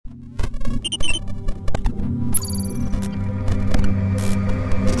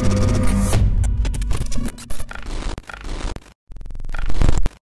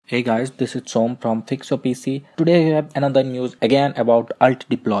Hey guys, this is Som from Fix Your PC. Today we have another news again about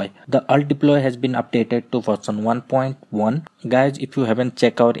AltDeploy. The AltDeploy has been updated to version 1.1. Guys, if you haven't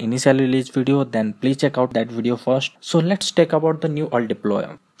checked our initial release video, then please check out that video first. So let's talk about the new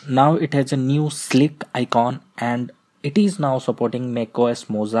AltDeploy. Now it has a new sleek icon and it is now supporting macOS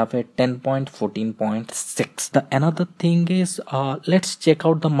Mojave 10.14.6. The another thing is let's check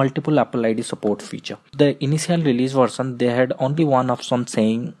out the multiple Apple ID support feature. The initial release version they had only one option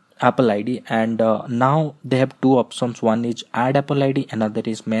saying Apple ID, and now they have two options. One is add Apple ID, another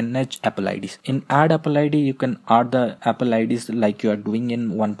is manage Apple IDs. In add Apple ID you can add the Apple IDs like you are doing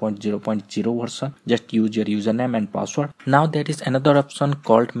in 1.0.0 version. Just use your username and password. Now there is another option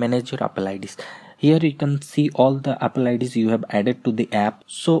called manage your Apple IDs. Here you can see all the Apple IDs you have added to the app.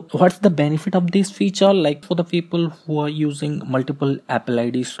 So what's the benefit of this feature? Like for the people who are using multiple Apple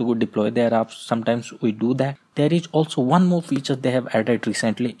IDs to deploy their apps, sometimes we do that. There is also one more feature they have added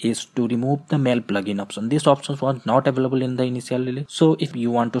recently is to remove the mail plugin option. This option was not available in the initial release. So if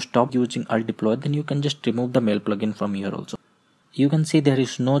you want to stop using AltDeploy, then you can just remove the mail plugin from here also. You can see there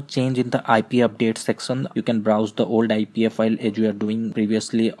is no change in the IP update section. You can browse the old IPA file as you are doing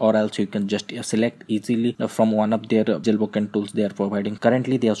previously, or else you can just select easily from one of their jailbroken tools they are providing.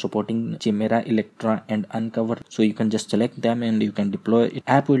 Currently they are supporting Chimera, Electra and Uncover, so you can just select them and you can deploy it.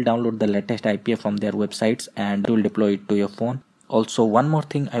 App will download the latest IPA from their websites and it will deploy it to your phone. Also, one more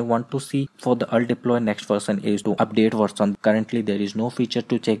thing I want to see for the AltDeploy next version is to update version. Currently there is no feature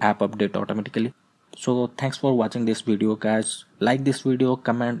to check app update automatically. So thanks for watching this video guys. Like this video,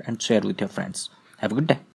 comment and share with your friends. Have a good day.